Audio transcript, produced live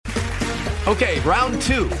Okay, round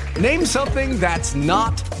 2. Name something that's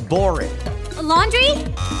not boring. A laundry?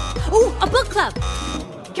 Ooh, a book club.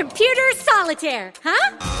 Computer solitaire,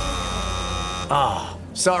 huh? Ah,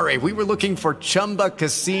 sorry, we were looking for Chumba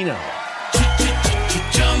Casino.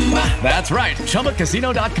 That's right,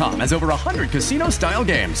 ChumbaCasino.com has over 100 casino-style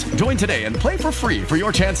games. Join today and play for free for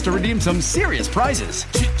your chance to redeem some serious prizes.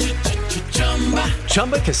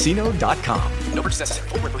 ChumbaCasino.com. No purchase necessary.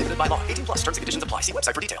 Void where prohibited by law. 18+ terms and conditions apply. See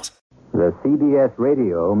website for details. The CBS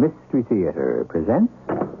Radio Mystery Theater presents...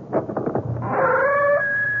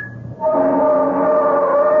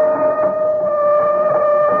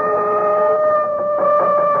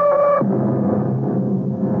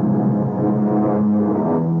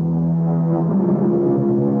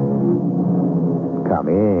 Come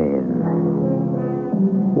in.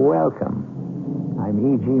 Welcome. I'm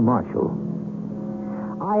E.G. Marshall.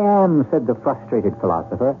 I am, said the frustrated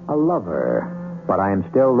philosopher, a lover, but I am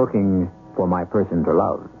still looking for my person to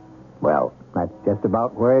love. Well, that's just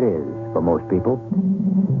about where it is for most people.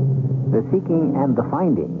 The seeking and the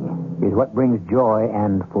finding is what brings joy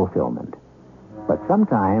and fulfillment. But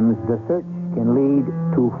sometimes the search can lead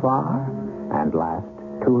too far and last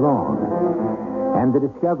too long. And the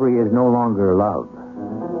discovery is no longer love,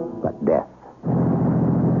 but death.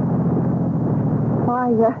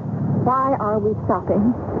 Why are we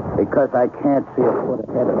stopping? Because I can't see a foot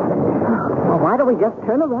ahead of me. Well, why don't we just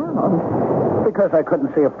turn around? Because I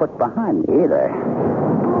couldn't see a foot behind me either.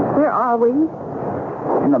 Where are we?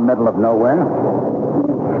 In the middle of nowhere.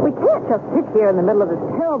 We can't just sit here in the middle of this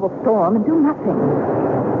terrible storm and do nothing.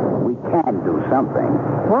 We can do something.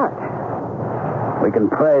 What? We can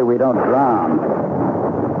pray we don't drown.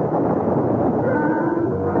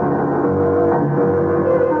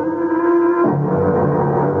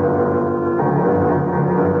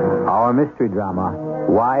 Our mystery drama,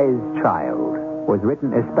 Wise Child, was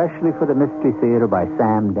written especially for the Mystery Theater by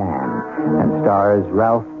Sam Dan and stars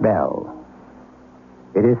Ralph Bell.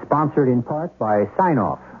 It is sponsored in part by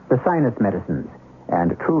Sign-Off, the sinus medicines,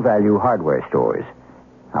 and True Value hardware stores.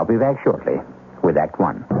 I'll be back shortly with Act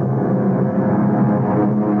One.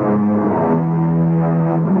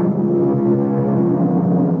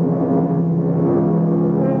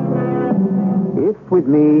 If with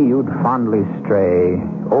me you'd fondly stray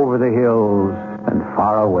over the hills and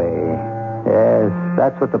far away. Yes,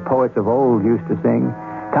 that's what the poets of old used to sing.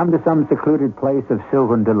 Come to some secluded place of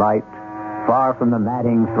sylvan delight, far from the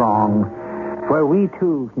madding throng, where we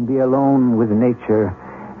too can be alone with nature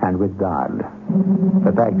and with God.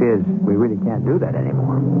 The fact is, we really can't do that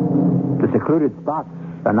anymore. The secluded spots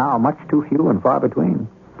are now much too few and far between.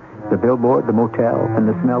 The billboard, the motel, and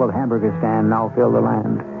the smell of hamburger stand now fill the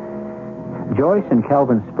land. Joyce and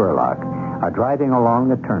Calvin Spurlock are driving along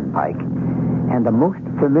the turnpike, and the most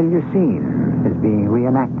familiar scene is being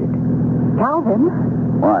reenacted. Calvin?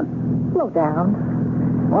 What? Slow down.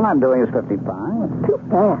 All I'm doing is 55. It's too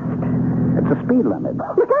fast. It's the speed limit.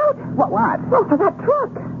 Look out! What? Oh, for that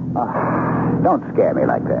truck. Don't scare me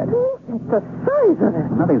like that. It's the size of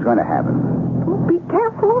it. Nothing's going to happen. Oh, be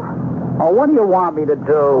careful. Oh, what do you want me to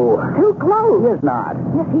do? Too close. He is not.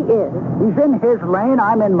 Yes, he is. He's in his lane,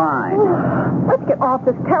 I'm in mine. Let's get off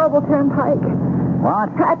this terrible turnpike.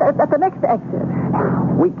 What? At the next exit.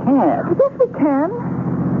 We can't. Yes, we can.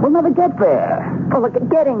 We'll never get there. Oh, look,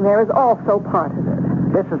 getting there is also part of it.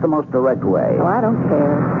 This is the most direct way. Oh, I don't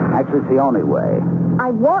care. Actually, it's the only way.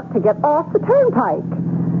 I want to get off the turnpike.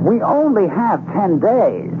 We only have 10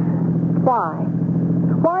 days. Why?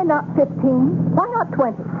 Why not 15? Why not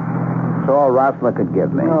 20? It's all Rossler could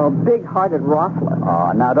give me. Oh, big-hearted Rossler.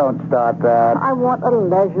 Oh, now don't start that. I want a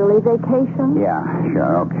leisurely vacation. Yeah,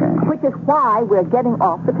 sure, okay. Which is why we're getting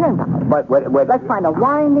off the turnpike. But Let's find a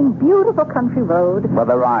winding, beautiful country road. Well,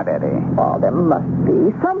 there aren't any. Oh, there must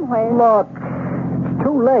be. Somewhere. Look, it's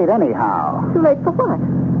too late anyhow. Too late for what?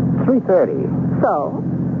 3:30. So?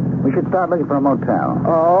 We should start looking for a motel.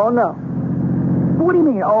 Oh, no. What do you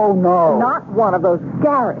mean, oh, no? Not one of those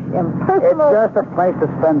garish, impersonal... It's just a place to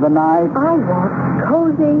spend the night. I want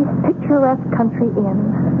cozy, picturesque country inn.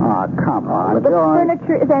 Oh, come on, The Joy.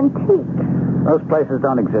 furniture is antique. Those places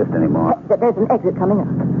don't exist anymore. There's an exit coming up.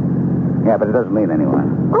 Yeah, but it doesn't lead anywhere.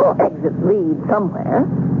 Oh, exits lead somewhere.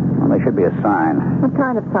 Well, there should be a sign. What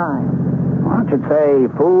kind of sign? Well, it should say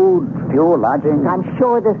food, fuel, lodging. I'm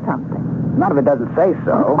sure there's something. None of it doesn't say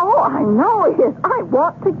so. Oh, I know it is. I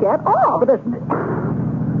want to get off. But it's...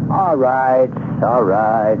 All right.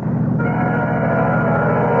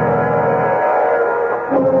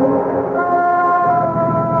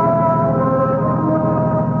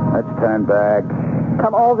 Let's turn back.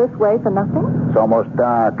 Come all this way for nothing? It's almost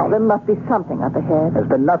dark. Oh, there must be something up ahead. There's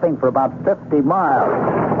been nothing for about 50 miles.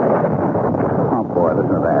 downpour.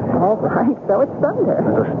 Listen to that. All right, so it's thunder.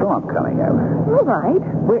 There's a storm coming up. All right.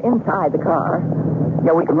 We're inside the car.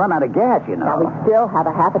 Yeah, we can run out of gas, you Now, we know. still have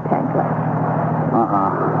a half a tank left.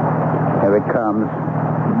 Here it comes.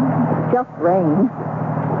 It's just rain.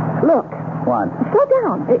 Look. What? Slow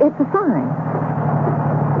down. It's a sign.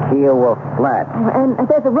 Kiowa Flat. Oh, and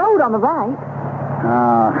there's a road on the right.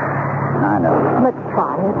 I know. Let's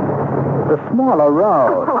try it. The smaller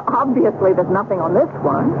road. Well, obviously, there's nothing on this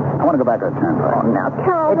one. I want to go back to the turnpike. Now,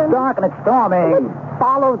 Calvin. It's dark and it's storming. Let's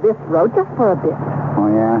follow this road just for a bit. Oh,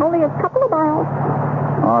 yeah? Only a couple of miles.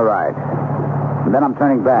 All right. Then I'm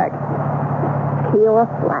turning back. Kiowa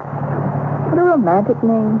Flat. What a romantic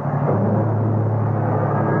name.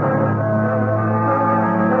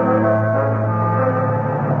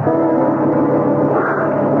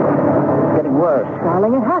 It's getting worse.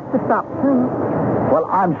 Darling, it has to stop soon. Well,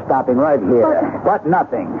 I'm stopping right here. What?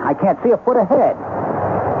 Nothing. I can't see a foot ahead.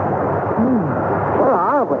 Where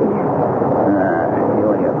are we? You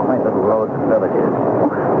and your quaint little roads and villages.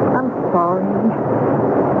 I'm sorry.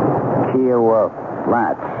 Kiowa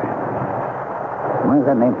Flats. Why is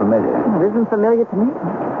that name familiar? It isn't familiar to me.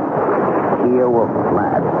 Kiowa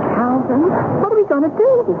Flats. Calvin, what are we going to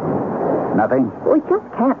do? Nothing? We just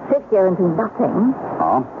can't sit here and do nothing.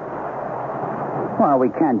 Oh? Well, we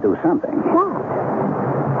can do something. What?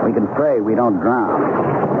 We can pray we don't drown.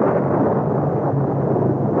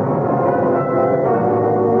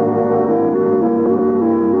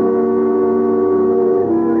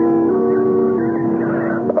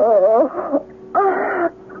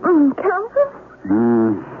 Calvin?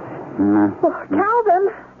 No. Oh, Calvin.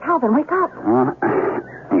 Calvin, wake up.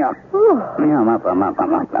 Yeah. Oh, Yeah, I'm up.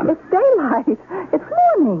 it's daylight. It's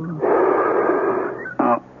morning.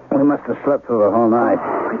 Oh, we must have slept through the whole night.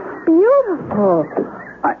 It's beautiful.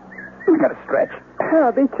 I got to stretch.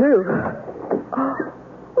 Oh, me too. Oh,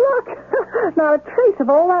 look. Not a trace of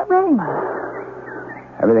all that rain.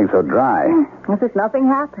 Everything's so dry. As if nothing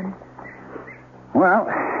happened. Well,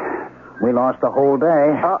 we lost the whole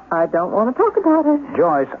day. Oh, I don't want to talk about it.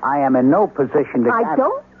 Joyce, I am in no position to... I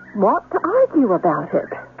don't want to argue about it.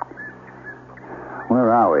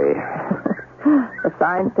 Where are we? The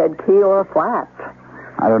sign said Kiowa Flats.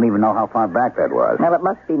 I don't even know how far back that was. Now, it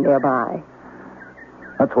must be nearby.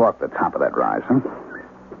 Let's walk the top of that rise, huh?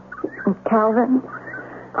 Calvin,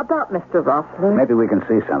 about Mr. Rossler. Maybe we can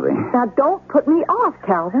see something. Now, don't put me off,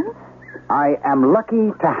 Calvin. I am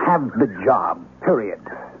lucky to have the job, period.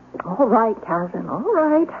 All right, Calvin, all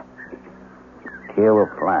right. Kiowa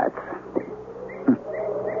Flats.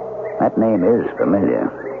 That name is familiar.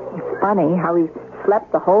 It's funny how he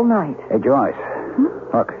slept the whole night. Hey, Joyce.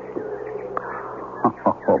 Look.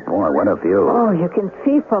 Oh, boy, what a view. Oh, you can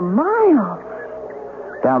see for miles.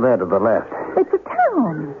 Down there to the left. It's a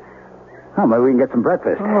town. Oh, maybe we can get some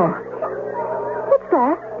breakfast. Oh. What's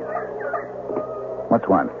that? What's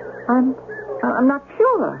one? I'm not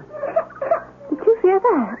sure. Did you hear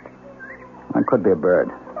that? It could be a bird.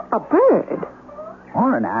 A bird?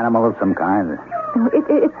 Or an animal of some kind. No, it's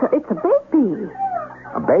a baby.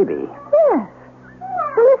 A baby? Yes.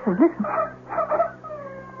 Now, listen.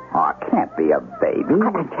 Oh, it can't be a baby.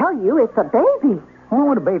 I tell you, it's a baby. What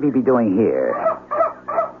would a baby be doing here?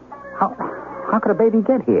 How could a baby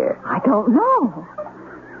get here? I don't know.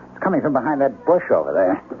 It's coming from behind that bush over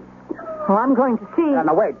there. Well, I'm going to see.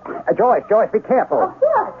 No, wait. Joyce, be careful.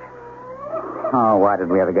 What? Oh, why did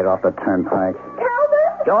we ever get off the turnpike? Calvin?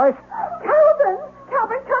 Joyce? Calvin,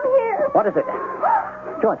 come here. What is it?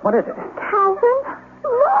 Joyce, what is it? Calvin,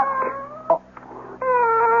 look.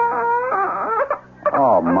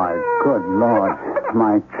 Oh, my good Lord.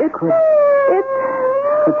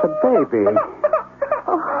 It's a baby.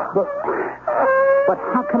 But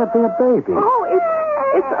how can it be a baby? Oh,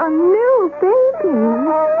 it's a new baby.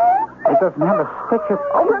 It doesn't have a stitch of...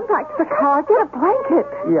 Oh, run back to the car. Get a blanket.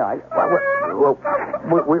 Yeah,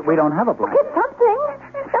 we don't have a blanket. Get something.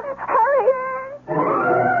 Just hurry.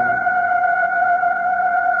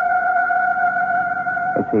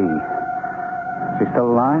 Is he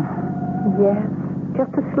still alive? Yes,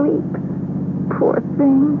 just asleep. Poor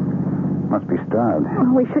thing. Must be starved.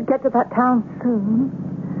 Oh, we should get to that town soon.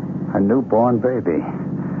 A newborn baby.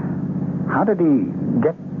 How did he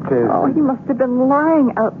get to... Oh, he must have been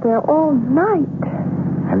lying out there all night.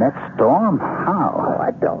 In that storm? How? Oh,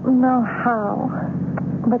 I don't know how.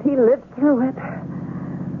 But he lived through it.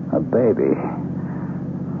 A baby.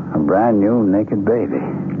 A brand new naked baby.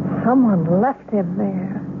 Someone left him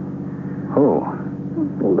there. Who?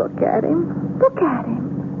 Look at him. Look at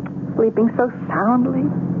him. Sleeping so soundly.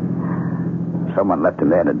 Someone left him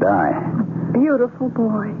there to die. A beautiful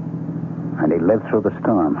boy. And he lived through the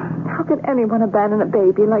storm. How could anyone abandon a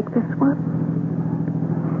baby like this one?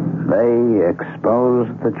 They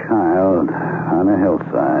exposed the child on a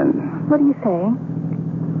hillside. What are you saying?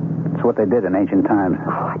 It's what they did in ancient times. Oh,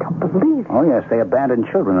 I don't believe it. Oh, yes, they abandoned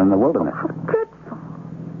children in the wilderness. How dreadful.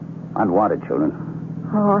 Unwanted children.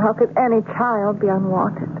 Oh, how could any child be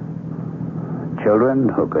unwanted? Children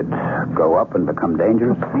who could grow up and become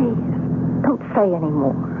dangerous. Please, don't say any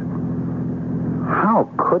more. How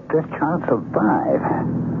could this child survive?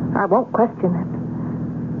 I won't question it.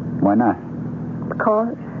 Why not?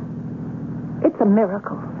 Because it's a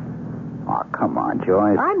miracle. Oh, come on,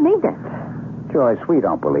 Joyce. I mean it. Joyce, we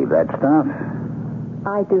don't believe that stuff.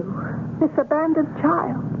 I do. This abandoned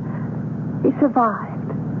child. He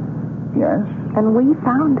survived. Yes? And we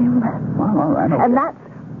found him. Well, all right. Okay. And that's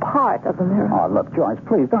part of the miracle. Oh, look, Joyce,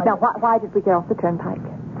 please don't. Now, why did we get off the turnpike?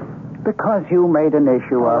 Because you made an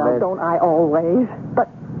issue of it. Don't I always? But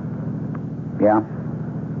Yeah?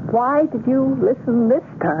 why did you listen this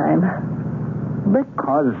time?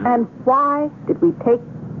 Because... And why did we take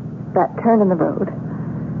that turn in the road?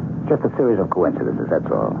 Just a series of coincidences,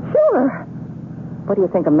 that's all. Sure. What do you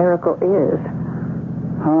think a miracle is?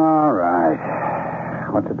 All right.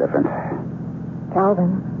 What's the difference?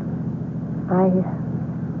 Calvin,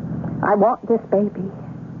 I want this baby.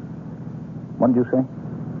 What did you say?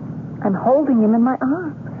 I'm holding him in my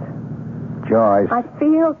arms. Joyce, I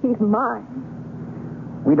feel he's mine.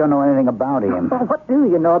 we don't know anything about him. Well, what do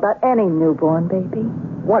you know about any newborn baby?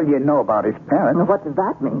 Well, you know about his parents. Well, what does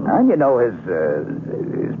that mean? And you know his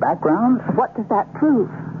background. What does that prove?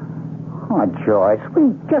 Oh, Joyce,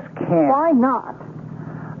 we just can't. Why not?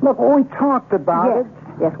 Look, we talked about it.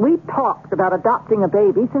 Yes, we talked about adopting a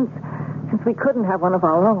baby since we couldn't have one of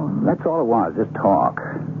our own. That's all it was, just talk.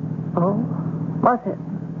 Oh, was it?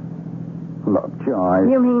 Look, Joyce.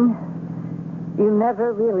 You mean you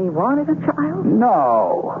never really wanted a child?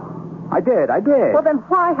 No. I did. Well, then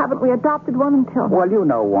why haven't we adopted one until now? Well, you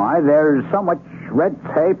know why. There's so much red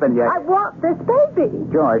tape and yet... I want this baby.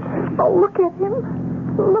 Joyce. Oh, look at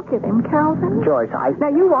him. Look at him, Calvin. Joyce, Now,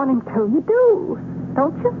 you want him too. You do,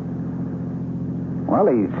 don't you? Well,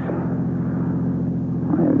 he's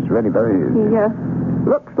really very... He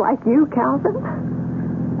looks like you, Calvin.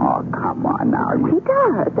 Oh, come on now. He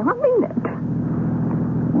does. I mean it.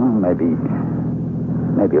 Well,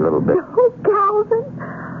 maybe a little bit. Oh, Calvin.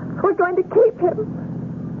 We're going to keep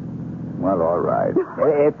him. Well, all right.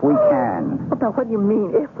 If we can. Now, what do you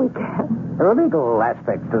mean, if we can? There are legal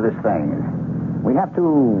aspects to this thing. We have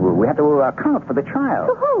to account for the child.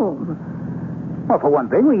 To whom? Well, for one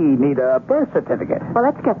thing, we need a birth certificate. Well,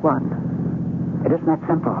 let's get one. It isn't that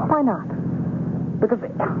simple. Why not? Because,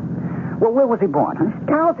 well, where was he born, huh?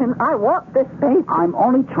 Calvin, I want this baby. I'm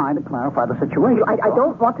only trying to clarify the situation. I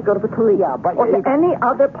don't want to go to the police. Yeah, but... Or to any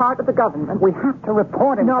other part of the government. We have to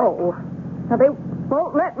report him. No. Now, they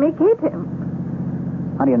won't let me keep him.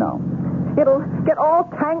 How do you know? It'll get all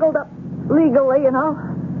tangled up legally, and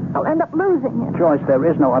I'll end up losing it. Joyce, there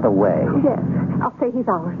is no other way. Yes. I'll say he's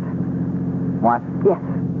ours. What? Yes.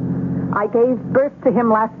 I gave birth to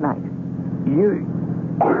him last night. You...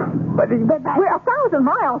 But We're 1,000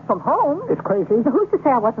 miles from home. It's crazy. So who's to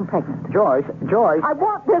say I wasn't pregnant? Joyce. I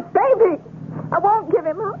want this baby. I won't give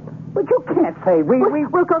him up. But you can't say We'll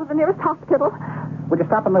go to the nearest hospital. Would you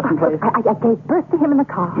stop and listen, please? I gave birth to him in the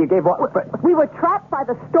car. You gave what? We were trapped by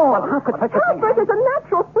the storm. Well, how could such a thing Childbirth is a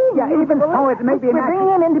natural thing. Yeah, even so, it may be a We're natural...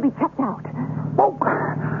 bringing him in to be checked out.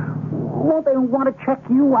 Well, they want to check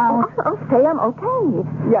you out. I'll say I'm okay.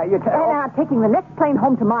 Yeah, you tell... And I'm taking the next plane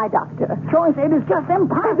home to my doctor. Joyce, it is just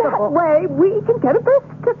impossible. That way, we can get a birth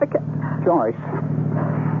certificate. Joyce,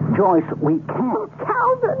 we can't. Oh,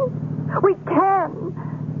 Calvin, we can.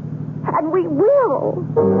 And we will.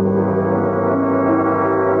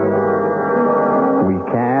 We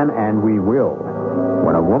can and we will.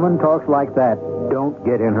 When a woman talks like that, don't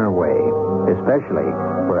get in her way, especially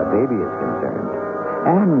where a baby is concerned.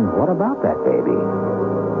 And what about that baby?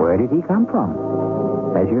 Where did he come from?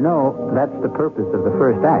 As you know, that's the purpose of the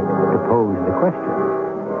first act, to pose the question.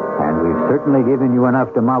 And we've certainly given you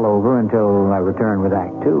enough to mull over until I return with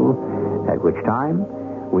Act 2, at which time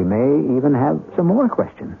we may even have some more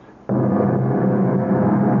questions.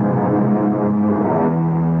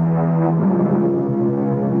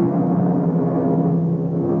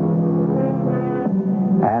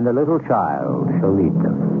 And a little child shall lead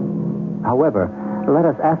them. However, let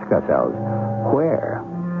us ask ourselves, where?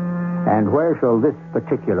 And where shall this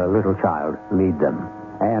particular little child lead them?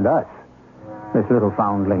 And us? This little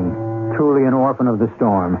foundling, truly an orphan of the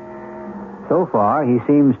storm. So far, he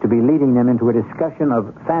seems to be leading them into a discussion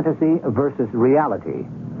of fantasy versus reality.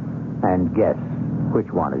 And guess which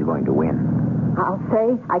one is going to win. I'll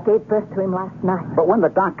say I gave birth to him last night. But when the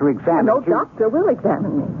doctor examines No you... doctor will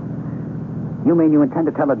examine me. You mean you intend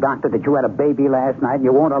to tell the doctor that you had a baby last night and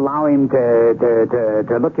you won't allow him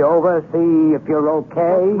to look you over, see if you're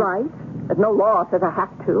okay? That's right. There's no law says I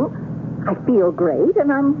have to. I feel great,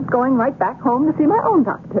 and I'm going right back home to see my own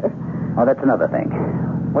doctor. Oh, that's another thing.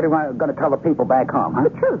 What are you going to tell the people back home, huh?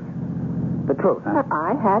 The truth. The truth, huh? That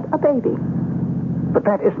I had a baby. But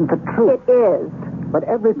that isn't the truth. It is. But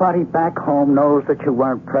everybody back home knows that you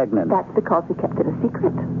weren't pregnant. That's because we kept it a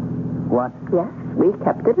secret. What? Yes, we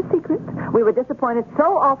kept it a secret. We were disappointed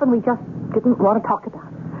so often we just didn't want to talk about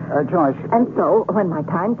it. Joyce. And so, when my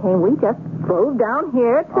time came, we just drove down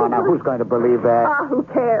here to... Oh, now, who's going to believe that? Who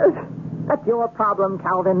cares? That's your problem,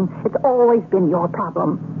 Calvin. It's always been your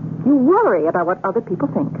problem. You worry about what other people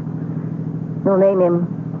think. We'll name him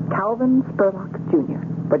Calvin Spurlock Jr.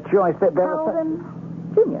 But, Joyce, there Calvin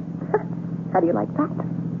Jr. How do you like that?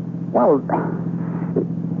 Well,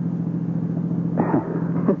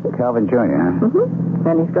 Calvin Jr., huh? Mm-hmm.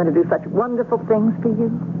 And he's going to do such wonderful things for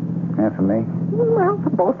you. Yeah, for me? Well, for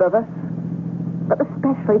both of us. But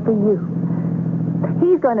especially for you.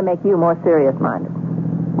 He's going to make you more serious-minded.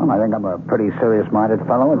 Well, I think I'm a pretty serious-minded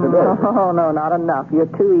fellow as it is. Oh, no, not enough.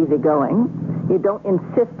 You're too easygoing. You don't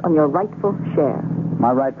insist on your rightful share.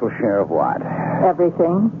 My rightful share of what?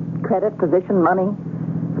 Everything. Credit, position, money.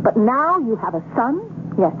 But now you have a son.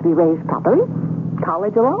 He has to be raised properly.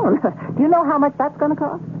 College alone. Do you know how much that's going to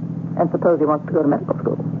cost? And suppose he wants to go to medical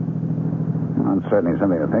school. Well, it's certainly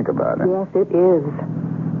something to think about. Yes, it is.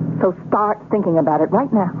 So start thinking about it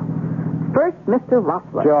right now. First, Mr.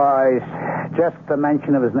 Rossler. Joyce, just the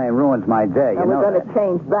mention of his name ruins my day. And we're going to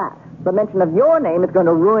change that. The mention of your name is going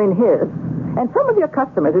to ruin his. And some of your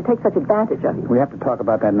customers who take such advantage of you. We have to talk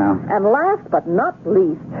about that now. And last but not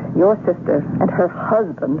least, your sister and her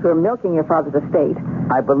husband who are milking your father's estate.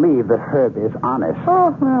 I believe that Herb is honest.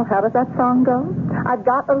 Oh, well, how does that song go? I've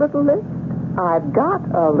got a little list. I've got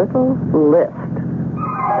a little list.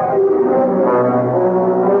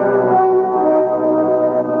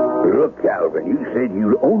 Look, Calvin, you said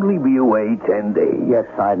you'd only be away 10 days. Yes,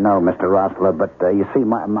 I know, Mr. Rossler, but you see,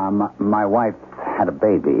 my wife had a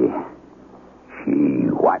baby. She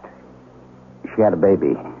what? She had a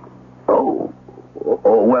baby. Oh,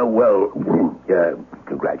 well,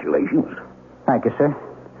 congratulations. Thank you, sir.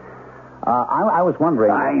 I was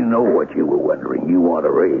wondering... I know what you were wondering. You want a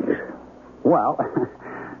raise. Well,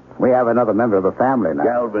 we have another member of the family now.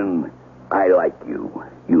 Calvin, I like you.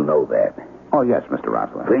 You know that. Oh, yes, Mr.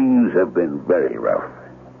 Rossler. Things have been very rough.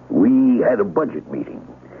 We had a budget meeting,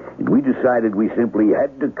 and we decided we simply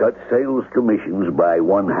had to cut sales commissions by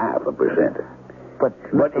 0.5%. But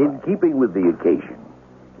in keeping with the occasion,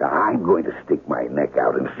 I'm going to stick my neck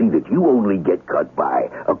out and see that you only get cut by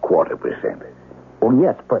 0.25%. Oh,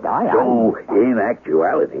 yes, but So, in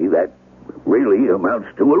actuality, that really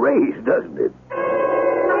amounts to a raise, doesn't it?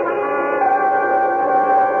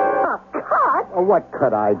 Well, what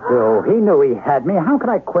could I do? He knew he had me. How could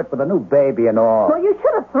I quit with a new baby and all? Well, you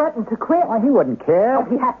should have threatened to quit. Well, he wouldn't care. Oh,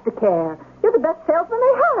 he has to care. You're the best salesman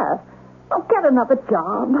they have. Oh, get another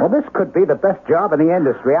job. Well, this could be the best job in the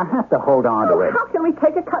industry. I have to hold on to it. How can we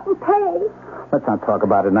take a cut in pay? Let's not talk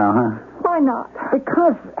about it now, huh? Why not?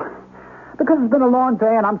 Because it's been a long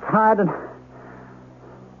day and I'm tired and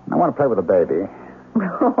I want to play with the baby.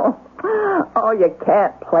 Oh, you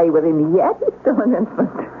can't play with him yet. He's still an infant.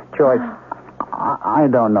 Joyce, I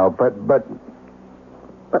don't know, but... But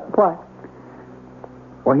what?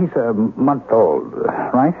 Well, he's a month old,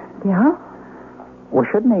 right? Yeah? Well,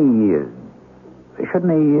 shouldn't he...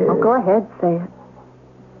 Oh, go ahead, say it.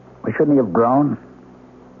 Well, shouldn't he have grown?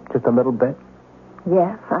 Just a little bit?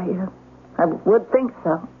 Yes, I would think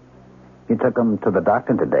so. You took him to the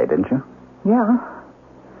doctor today, didn't you? Yeah.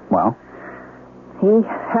 Well? He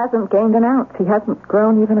hasn't gained an ounce. He hasn't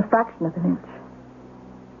grown even a fraction of an inch.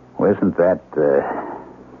 Well, isn't that...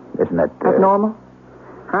 Abnormal?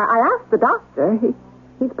 I asked the doctor.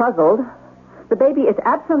 He's puzzled. The baby is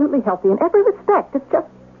absolutely healthy in every respect. It's just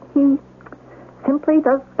he simply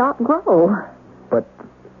does not grow. But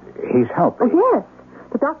he's healthy. Oh, yes.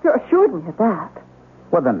 The doctor assured me of that.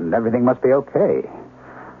 Well, then everything must be okay.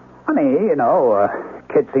 Honey,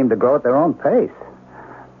 kids seem to grow at their own pace.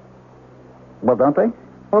 Well, don't they?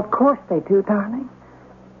 Well, of course they do, darling.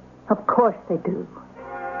 Of course they do.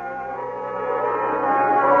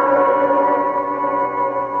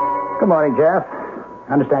 Good morning, Jeff.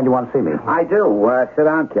 I understand you want to see me. I do. Sit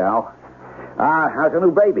down, Cal. How's the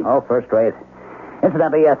new baby? Oh, first rate.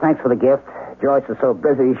 Incidentally, thanks for the gift. Joyce is so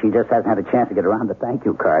busy, she just hasn't had a chance to get around to thank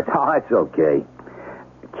you cards. Oh, that's okay.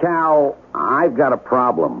 Cal, I've got a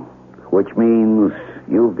problem, which means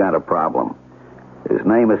you've got a problem. His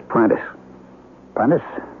name is Prentice. Prentice?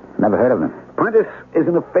 Never heard of him. Prentice is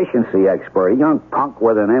an efficiency expert. A young punk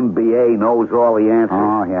with an MBA knows all the answers.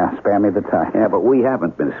 Oh, yeah. Spare me the time. Yeah, but we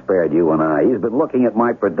haven't been spared, you and I. He's been looking at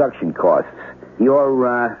my production costs.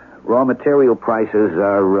 Your raw material prices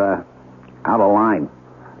are out of line.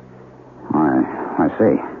 I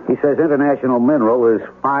see. He says International Mineral is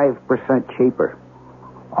 5% cheaper.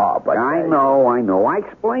 Oh, but... I know. I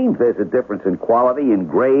explained there's a difference in quality and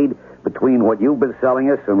grade between what you've been selling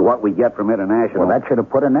us and what we get from International. Well, that should have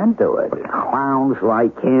put an end to it. But clowns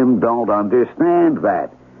like him don't understand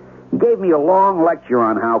that. He gave me a long lecture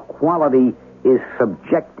on how quality is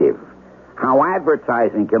subjective, how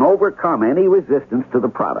advertising can overcome any resistance to the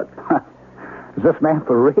product. Is this man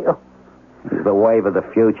for real? He's the wave of the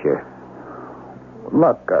future.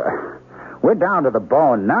 Look, we're down to the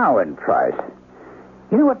bone now in price.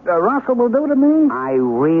 You know what Russell will do to me? I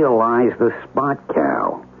realize the spot,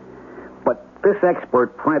 Cal. But this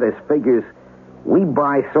expert Prentice figures we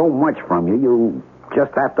buy so much from you, you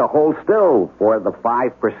just have to hold still for the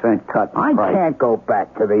 5% cut. I can't go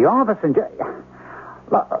back to the office and just...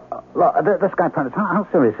 Look, this guy Prentice, how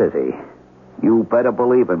serious is he? You better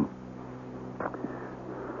believe him.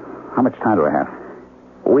 How much time do I have?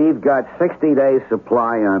 We've got 60 days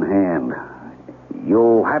supply on hand.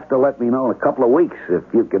 You'll have to let me know in a couple of weeks if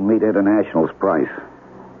you can meet International's price.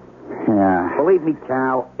 Yeah. Believe me,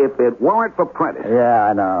 Cal, if it weren't for Prentice... Yeah,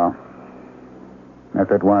 I know.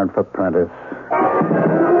 If it weren't for Prentice.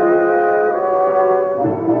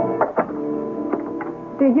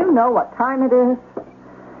 Do you know what time it is?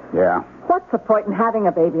 Yeah. What's the point in having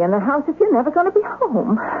a baby in the house if you're never going to be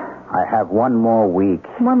home? I have one more week.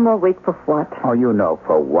 1 more week for what? Oh, you know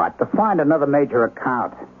for what. To find another major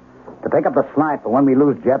account. To take up the slack for when we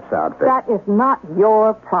lose Jeff's outfit. That is not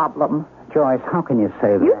your problem. Joyce, how can you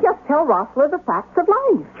say that? You just tell Rossler the facts of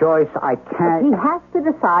life. Joyce, I can't... He has to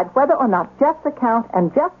decide whether or not Jeff's account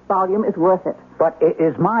and Jeff's volume is worth it. But it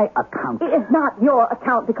is my account. It is not your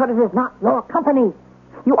account because it is not your company.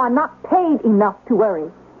 You are not paid enough to worry.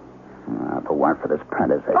 If it weren't for this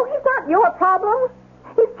Prentice... Oh, he's not your problem.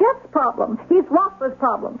 He's Jeff's problem. He's Rossler's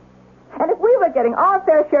problem. And if we were getting our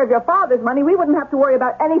fair share of your father's money, we wouldn't have to worry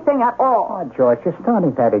about anything at all. Oh, Joyce, you're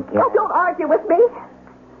starting that again. Oh, don't argue with me.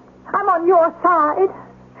 I'm on your side.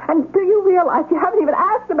 And do you realize you haven't even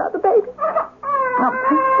asked about the baby? Now,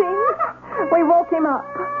 see? We woke him up.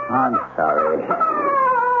 I'm sorry.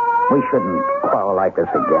 We shouldn't quarrel like this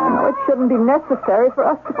again. No, it shouldn't be necessary for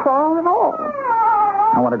us to quarrel at all.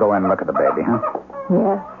 I want to go in and look at the baby, huh?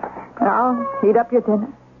 Yes. I'll heat up your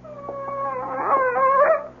dinner.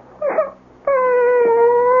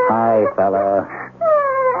 Hi, fella.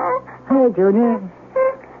 Hey, Junior.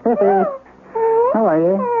 Hey. How are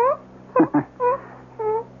you?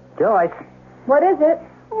 Joyce. What is it?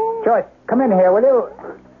 Joyce, come in here, will you?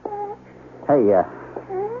 Hey,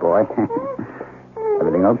 boy.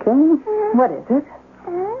 Everything okay? What is it?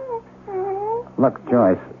 Look,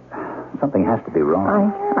 Joyce, something has to be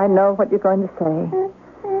wrong. I know what you're going to say.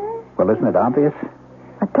 Well, isn't it obvious?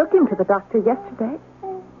 I took him to the doctor yesterday.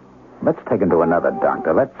 Let's take him to another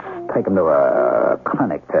doctor. Let's take him to a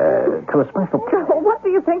clinic, to a special... What do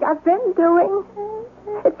you think I've been doing?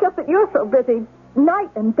 It's just that you're so busy night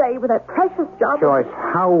and day with that precious job. Joyce,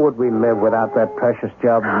 how would we live without that precious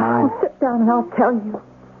job of mine? Oh, sit down and I'll tell you.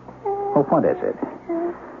 Well, what is it?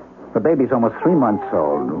 The baby's almost 3 months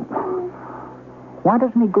old. Why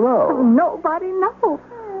doesn't he grow? Oh, nobody knows.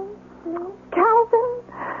 Calvin,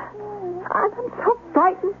 I'm so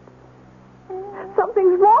frightened.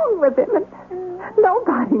 Something's wrong with him, and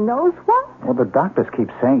nobody knows what. Well, the doctors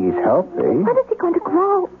keep saying he's healthy. When is he going to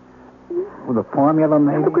grow? Well, the formula,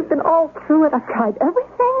 maybe? Look, we've been all through it. I've tried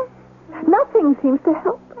everything. Nothing seems to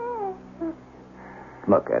help.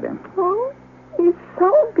 Look at him. Oh, he's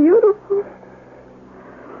so beautiful.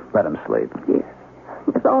 Let him sleep. Yes.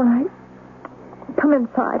 It's all right. Come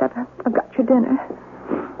inside. I've got your dinner.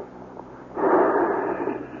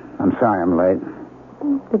 I'm sorry I'm late.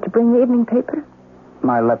 Did you bring the evening paper?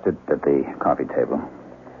 I left it at the coffee table.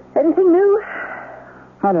 Anything new?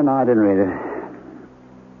 I don't know. I didn't read it.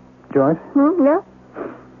 Joyce? Yeah?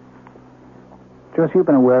 Joyce, you've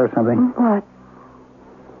been aware of something? What?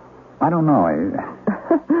 I don't know.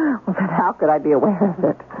 Well, then how could I be aware of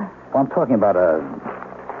it? Well, I'm talking about a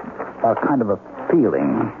kind of a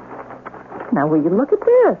feeling. Now, will you look at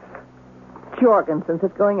this? Jorgensen's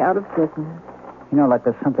is going out of business. You know, like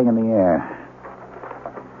there's something in the air.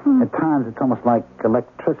 At times, it's almost like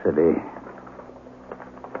electricity.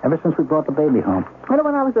 Ever since we brought the baby home. Well,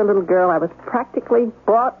 when I was a little girl, I was practically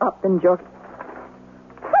brought up in Jorgensen.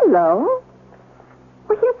 Hello.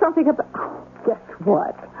 Well, here's something about... Oh, guess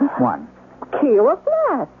what? What? Kiowa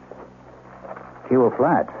Flats. Kiowa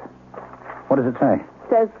Flats? What does it say? It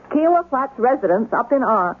says, Kiowa Flats residence up in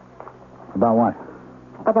R. About what?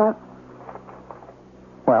 About...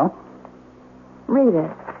 Well? Read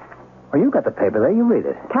it. Well, you got the paper there. You read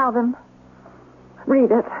it. Calvin,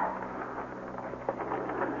 read it.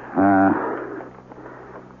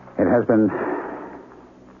 It has been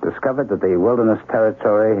discovered that the wilderness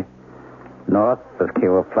territory north of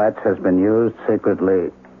Kiowa Flats has been used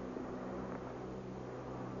secretly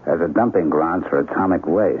as a dumping ground for atomic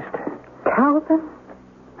waste. Calvin?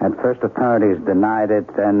 At first, authorities denied it,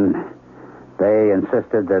 then they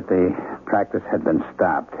insisted that the practice had been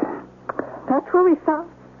stopped. That's where we found...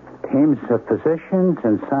 Teams of physicians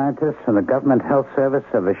and scientists from the Government Health Service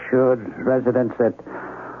have assured residents that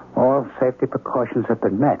all safety precautions have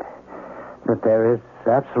been met, that there is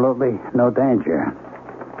absolutely no danger.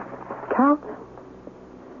 Calvin?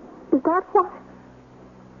 Is that why?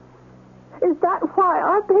 Is that why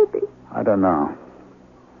our baby... I don't know.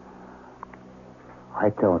 I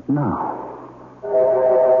don't know.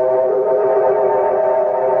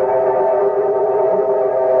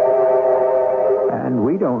 And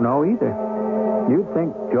we don't know either. You'd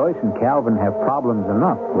think Joyce and Calvin have problems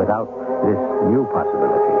enough without this new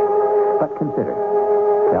possibility. But consider,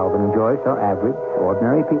 Calvin and Joyce are average,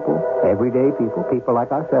 ordinary people, everyday people, people like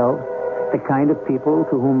ourselves, the kind of people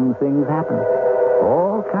to whom things happen.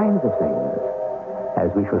 All kinds of things, as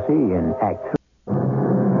we shall see in Act 3.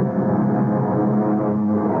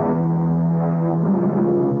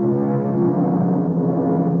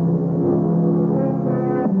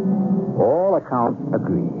 All accounts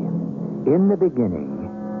agree. In the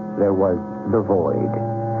beginning, there was the void.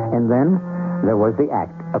 And then there was the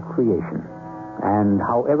act of creation. And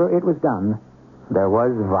however it was done, there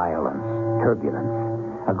was violence, turbulence,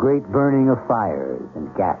 a great burning of fires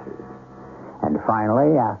and gases. And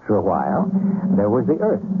finally, after a while, there was the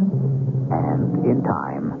earth. And in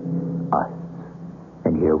time, us.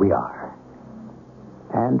 And here we are.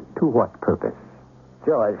 And to what purpose?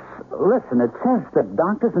 Joyce, listen, it says that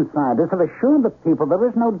doctors and scientists have assured the people there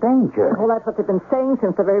is no danger. Well, that's what they've been saying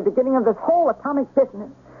since the very beginning of this whole atomic business.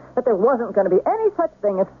 That there wasn't going to be any such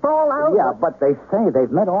thing as fallout. Yeah, but they say they've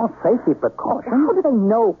met all safety precautions. How do they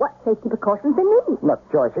know what safety precautions they need? Look,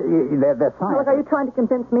 Joyce, they're scientists. Look, are you trying to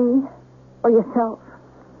convince me or yourself?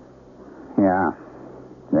 Yeah.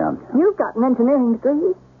 You've got an engineering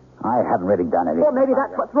degree. I haven't really done anything. Well, maybe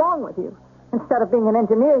that's what's wrong with you. Instead of being an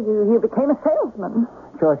engineer, you became a salesman.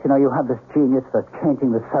 Joyce, you have this genius for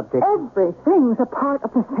changing the subject. Everything's a part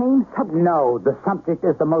of the same subject. No, the subject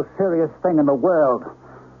is the most serious thing in the world.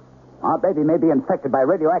 Our baby may be infected by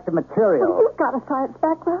radioactive material. Well, you've got a science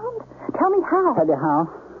background. Tell me how. Tell you how?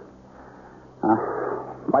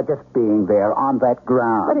 By just being there on that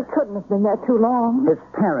ground. But he couldn't have been there too long. His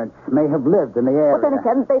parents may have lived in the area. But then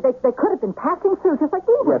again, they could have been passing through just like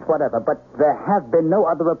we were. Yes, whatever. But there have been no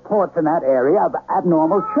other reports in that area of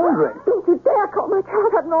abnormal children. Don't you dare call my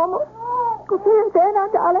child abnormal. There now,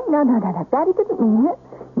 darling. No. Daddy didn't mean it.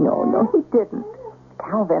 No, he didn't.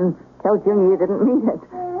 Calvin, tell Junior you didn't mean it.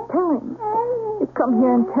 Tell him. You come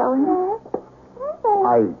here and tell him.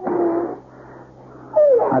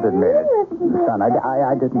 I didn't mean it. Son, I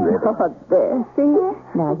didn't mean it. Oh, there. See?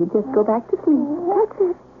 Now you just go back to sleep. That's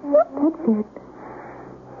it.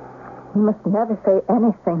 You must never say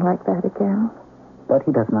anything like that again. But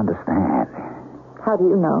he doesn't understand. How do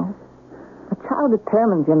you know? A child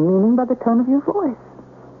determines your meaning by the tone of your voice.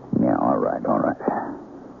 Yeah, all right.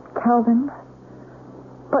 Calvin,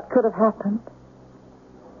 what could have happened?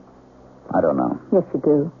 I don't know. Yes, you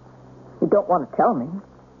do. You don't want to tell me.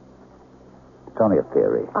 It's only a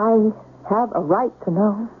theory. I have a right to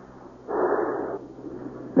know.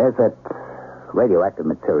 There's that radioactive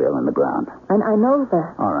material in the ground. And I know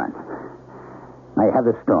that. All right. Now, you have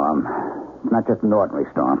this storm. It's not just an ordinary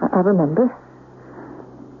storm. I remember.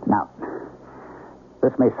 Now,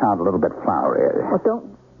 this may sound a little bit flowery. Well,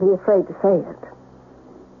 don't be afraid to say it.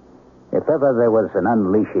 If ever there was an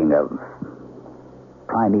unleashing of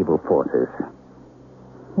primeval forces...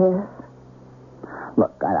 Yes?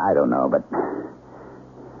 Look, I don't know, but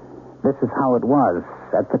this is how it was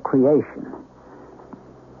at the creation.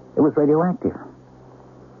 It was radioactive.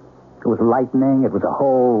 It was lightning. It was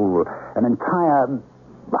an entire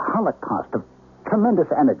holocaust of tremendous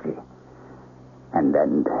energy. And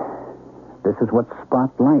this is what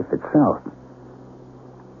sparked life itself.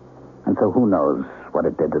 And so who knows what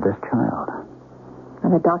it did to this child.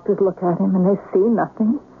 And the doctors look at him and they see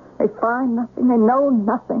nothing. They find nothing. They know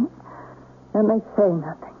nothing. And they say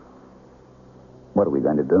nothing. What are we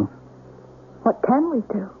going to do? What can we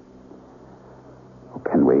do?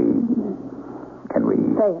 Can we...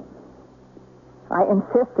 Say it. I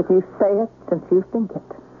insist that you say it since you think it.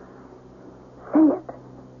 Say it.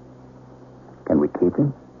 Can we keep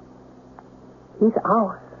him? He's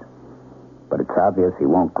ours. But it's obvious he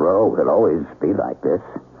won't grow. He'll always be like this.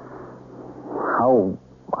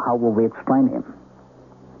 How will we explain him?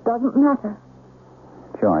 Doesn't matter.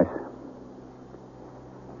 Joyce,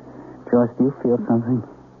 do you feel something?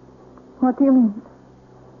 What do you mean?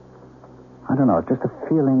 I don't know. It's just a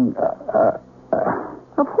feeling.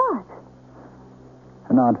 Of what?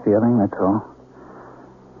 An odd feeling, that's all.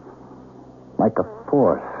 Like a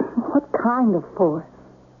force. What kind of force?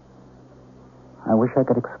 I wish I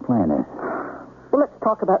could explain it. Well, let's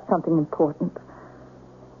talk about something important.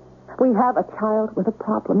 We have a child with a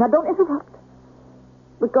problem. Now, don't interrupt.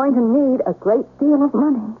 We're going to need a great deal of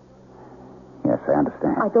money. Yes, I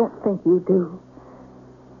understand. I don't think you do.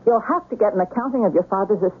 You'll have to get an accounting of your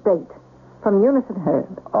father's estate from Eunice and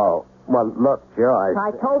Herb. Oh, well, look, Joyce.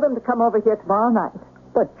 I told them to come over here tomorrow night.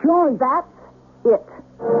 But, Joyce... That's it.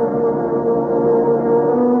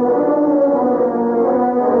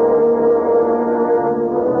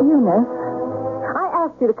 Eunice, I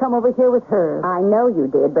asked you to come over here with Herb. I know you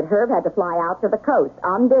did, but Herb had to fly out to the coast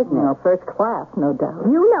on business. No, first class, no doubt.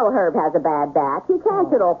 You know Herb has a bad back. He can't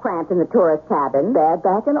sit all cramped in the tourist cabin. Bad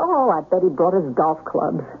back and all. I bet he brought his golf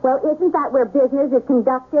clubs. Well, isn't that where business is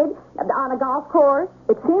conducted? On a golf course?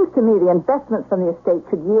 It seems to me the investments from the estate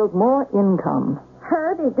should yield more income.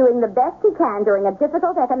 Herb is doing the best he can during a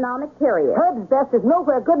difficult economic period. Herb's best is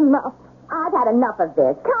nowhere good enough. I've had enough of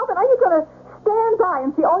this. Calvin, are you going to stand by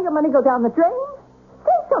and see all your money go down the drain?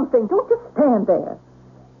 Say something. Don't just stand there.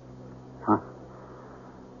 Huh?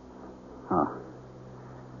 Oh.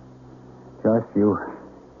 Joyce, you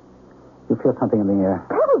feel something in the air?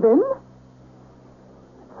 Calvin?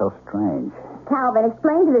 So strange. Calvin,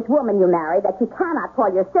 explain to this woman you married that she cannot call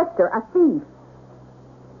your sister a thief.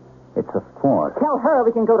 It's a force. Tell her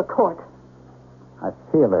we can go to court. I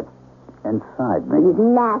feel it inside me. These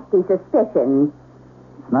nasty suspicions.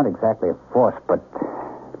 It's not exactly a force, but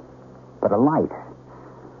a light.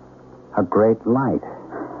 A great light.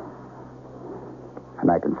 And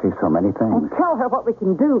I can see so many things. And tell her what we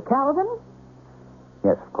can do, Calvin.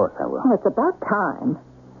 Yes, of course I will. Well, it's about time.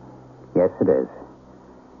 Yes, it is.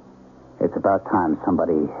 It's about time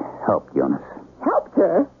somebody helped Eunice. Helped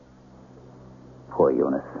her? Poor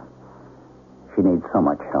Eunice. She needs so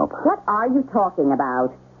much help. What are you talking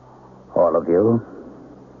about? All of you.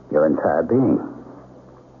 Your entire being.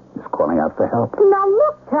 Is calling out for help. Now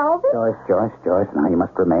look, Calvin. Joyce. Now you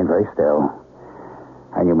must remain very still.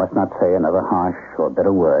 And you must not say another harsh or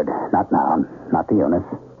bitter word. Not now. Not to Eunice.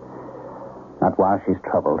 Not while she's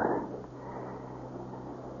troubled.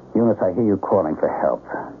 Eunice, I hear you calling for help.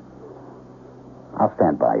 I'll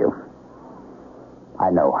stand by you.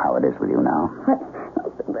 I know how it is with you now.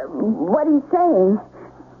 What are you saying?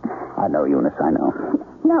 I know, Eunice, I know.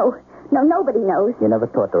 No, nobody knows. You never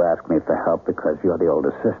thought to ask me for help because you're the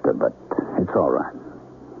older sister, but it's all right.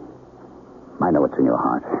 I know what's in your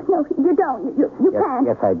heart. No, you don't. You can't.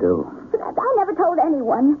 Yes, I do. But I never told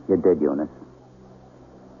anyone. You did, Eunice.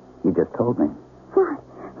 You just told me. Why?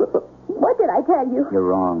 What did I tell you? You're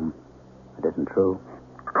wrong. It isn't true.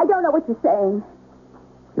 I don't know what you're saying.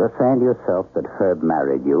 You're saying to yourself that Herb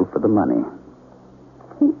married you for the money.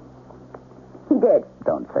 He did.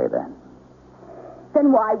 Don't say that.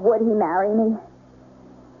 Then why would he marry me?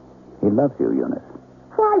 He loves you, Eunice.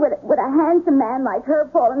 Why would a handsome man like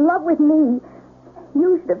Herb fall in love with me?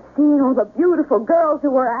 You should have seen all the beautiful girls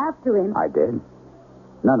who were after him. I did.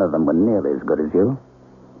 None of them were nearly as good as you.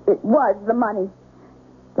 It was the money.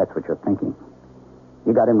 That's what you're thinking.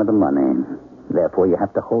 You got him with the money. Therefore, you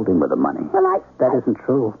have to hold him with the money. Well, That isn't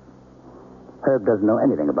true. Herb doesn't know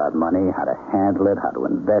anything about money, how to handle it, how to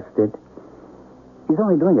invest it. He's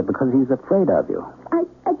only doing it because he's afraid of you.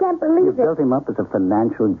 I can't believe You've it. built him up as a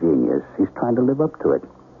financial genius. He's trying to live up to it.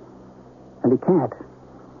 And he can't.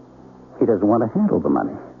 He doesn't want to handle the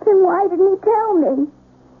money. Then why didn't he tell me?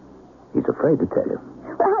 He's afraid to tell you.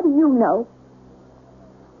 Well, how do you know?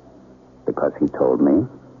 Because he told me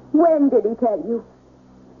When did he tell you?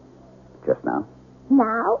 just now.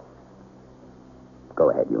 Now?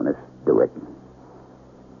 Go ahead, Eunice. Do it.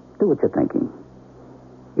 Do what you're thinking.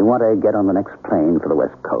 You want to get on the next plane for the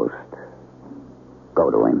West Coast.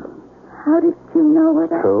 Go to him. How did you know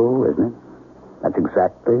what I... True, isn't it? That's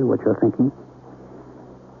exactly what you're thinking.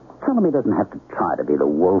 Tell him he doesn't have to try to be the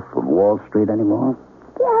wolf of Wall Street anymore.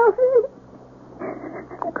 Calvin.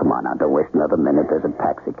 Come on now, don't waste another minute. There's a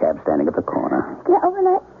taxi cab standing at the corner. Calvin,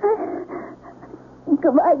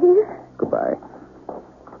 Goodbye, dear. Goodbye.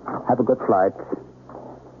 Have a good flight.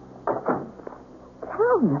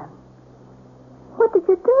 Calvin, what did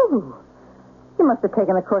you do? You must have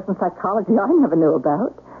taken a course in psychology I never knew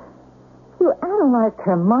about. You analyzed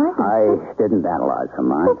her mind. I didn't analyze her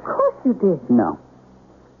mind. Of course you did. No.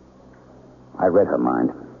 I read her mind.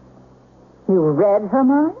 You read her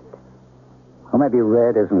mind? Or maybe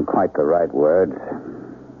read isn't quite the right word.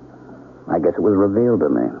 I guess it was revealed to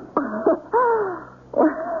me. Well,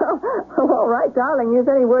 all right, darling. Use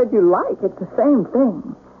any word you like. It's the same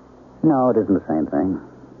thing. No, it isn't the same thing.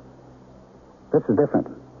 This is different.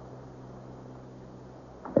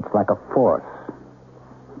 It's like a force.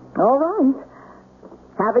 All right.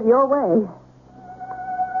 Have it your way.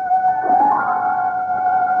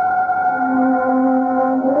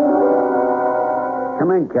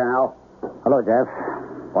 Come in, Cal. Hello, Jeff.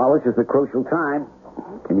 Well, this is the crucial time.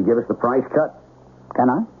 Can you give us the price cut? Can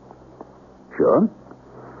I? Sure.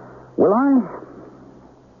 Will I?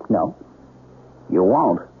 No. You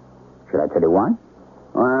won't. Should I tell you why?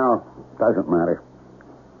 Well, doesn't matter.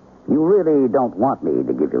 You really don't want me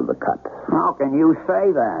to give you the cut. How can you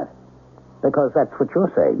say that? Because that's what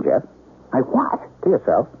you're saying, Jeff. I what? To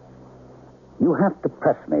yourself. You have to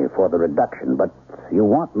press me for the reduction, but you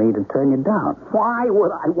want me to turn you down. Why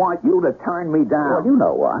would I want you to turn me down? Well, you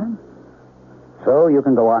know why. So you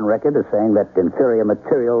can go on record as saying that inferior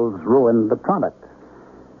materials ruin the product.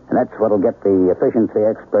 And that's what'll get the efficiency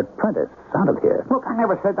expert Prentice out of here. Look, I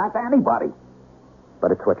never said that to anybody.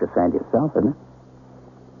 But it's what you're saying to yourself, isn't it?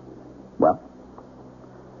 Well?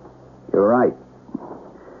 You're right.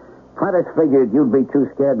 Prentice figured you'd be too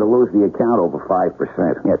scared to lose the account over 5%.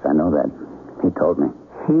 Yes, I know that. He told me.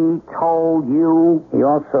 He told you? He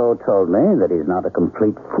also told me that he's not a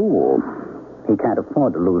complete fool. He can't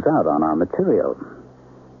afford to lose out on our material.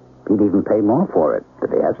 He'd even pay more for it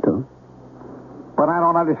if he has to. But I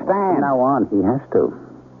don't understand. From now on, he has to.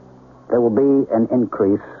 There will be an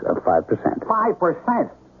increase of 5%.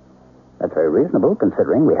 5%? That's very reasonable,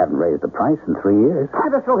 considering we haven't raised the price in 3 years.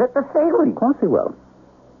 Prentice will hit the ceiling. Of course he will.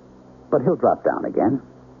 But he'll drop down again.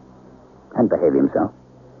 And behave himself.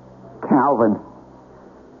 Calvin,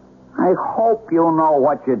 I hope you know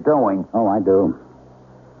what you're doing. Oh, I do.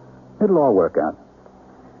 It'll all work out.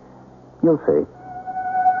 You'll see.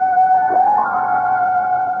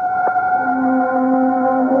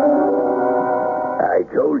 I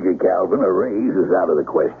told you, Calvin, a raise is out of the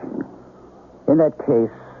question. In that case,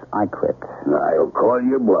 I quit. I'll call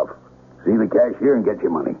your bluff. See the cashier and get your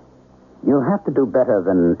money. You'll have to do better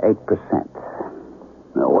than 8%.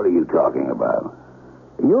 Now, what are you talking about?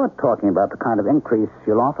 You're talking about the kind of increase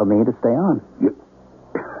you'll offer me to stay on.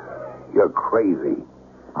 You're crazy.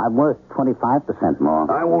 I'm worth 25%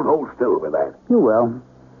 more. I won't hold still for that. You will.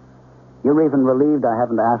 You're even relieved I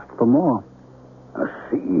haven't asked for more. Now,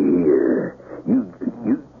 see here.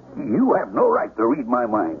 You have no right to read my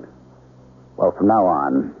mind. Well, from now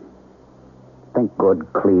on, think good,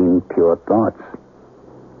 clean, pure thoughts.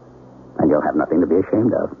 And you'll have nothing to be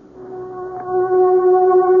ashamed of.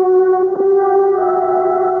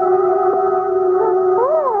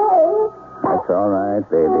 That's all right,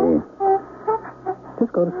 baby.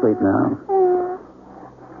 Just go to sleep now.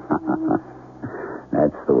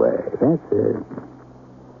 That's the way. That's it.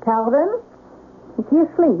 Calvin, is he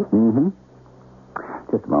asleep? Mm-hmm.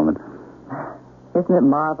 Just a moment. Isn't it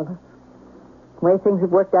marvelous? The way things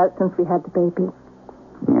have worked out since we had the baby.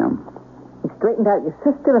 Yeah. You straightened out your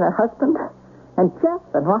sister and her husband, and Jeff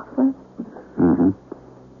and Rockland. Mm-hmm.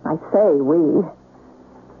 I say we.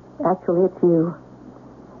 Actually, it's you.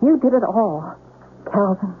 You did it all.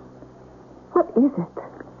 Calvin, what is it?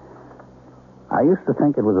 I used to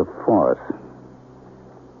think it was a force.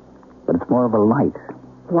 But it's more of a light.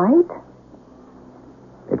 Light?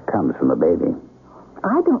 It comes from the baby.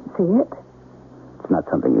 I don't see it. It's not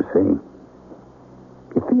something you see.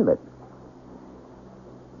 You feel it.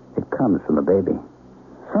 It comes from the baby.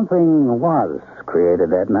 Something was created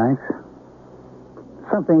that night.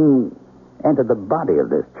 Something entered the body of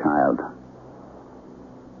this child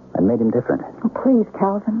and made him different. Oh, please,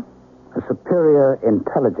 Calvin. A superior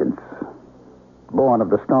intelligence born of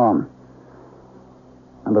the storm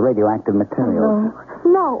and the radioactive materials.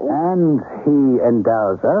 No. And he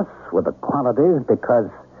endows us with the qualities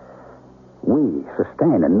because we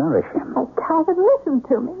sustain and nourish him. Oh, Calvin, listen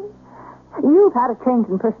to me. You've had a change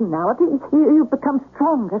in personality. You've become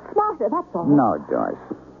stronger, smarter, that's all. No, Joyce.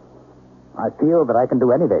 I feel that I can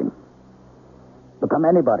do anything. Become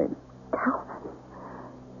anybody. Calvin,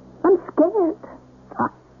 I'm scared.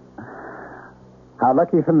 How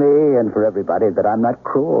lucky for me and for everybody that I'm not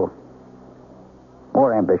cruel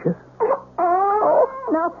or ambitious. Oh,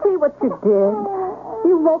 now see what you did.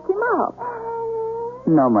 You woke him up.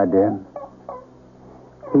 No, my dear.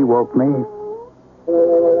 He woke me.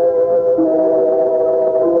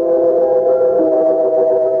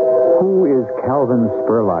 Who is Calvin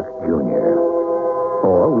Spurlock Jr.?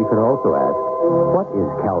 Or we could also ask, what is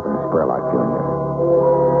Calvin Spurlock Jr.?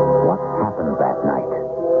 What happened that night?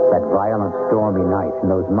 That violent, stormy night in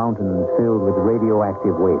those mountains filled with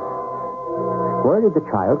radioactive wastes? Where did the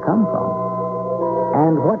child come from?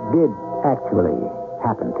 And what did actually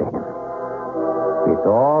happen to him? It's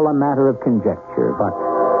all a matter of conjecture, but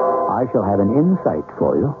I shall have an insight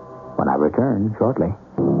for you when I return shortly.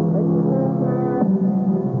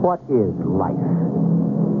 What is life?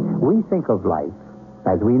 We think of life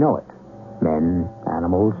as we know it. Men,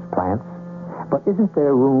 animals, plants. But isn't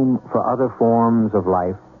there room for other forms of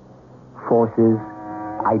life? Forces,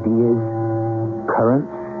 ideas, currents,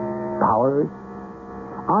 powers?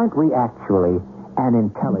 Aren't we actually an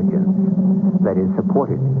intelligence that is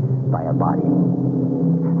supported by a body?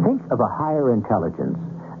 Think of a higher intelligence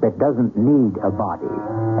that doesn't need a body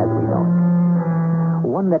as we know it.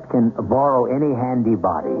 One that can borrow any handy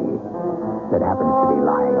body that happens to be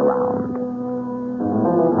lying around.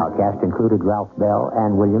 Our cast included Ralph Bell,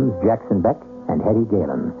 Ann Williams, Jackson Beck, and Hetty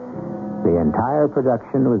Galen. The entire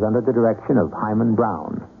production was under the direction of Hyman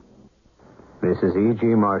Brown. This is E.G.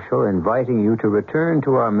 Marshall inviting you to return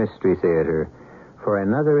to our Mystery Theater for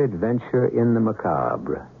another adventure in the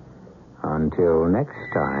macabre. Until next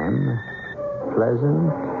time, pleasant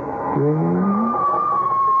dreams.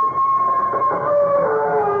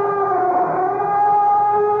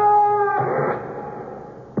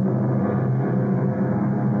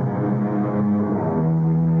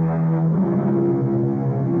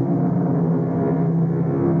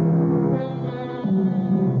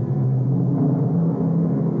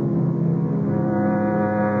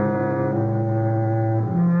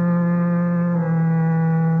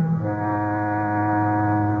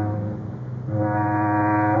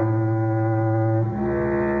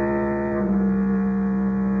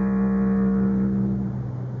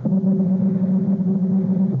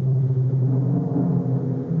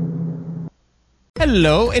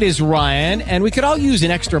 Hello, it is Ryan, and we could all use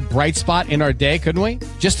an extra bright spot in our day, couldn't we?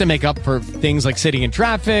 Just to make up for things like sitting in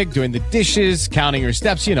traffic, doing the dishes, counting your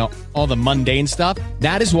steps, you know, all the mundane stuff.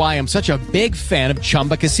 That is why I'm such a big fan of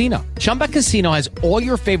Chumba Casino. Chumba Casino has all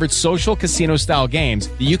your favorite social casino-style games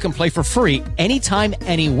that you can play for free anytime,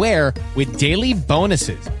 anywhere with daily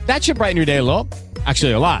bonuses. That should brighten your day a little.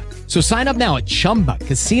 Actually, a lot. So sign up now at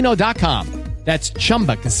ChumbaCasino.com. That's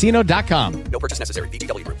ChumbaCasino.com. No purchase necessary.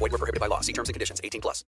 VGW Group. Void where prohibited by law. See terms and conditions. 18+.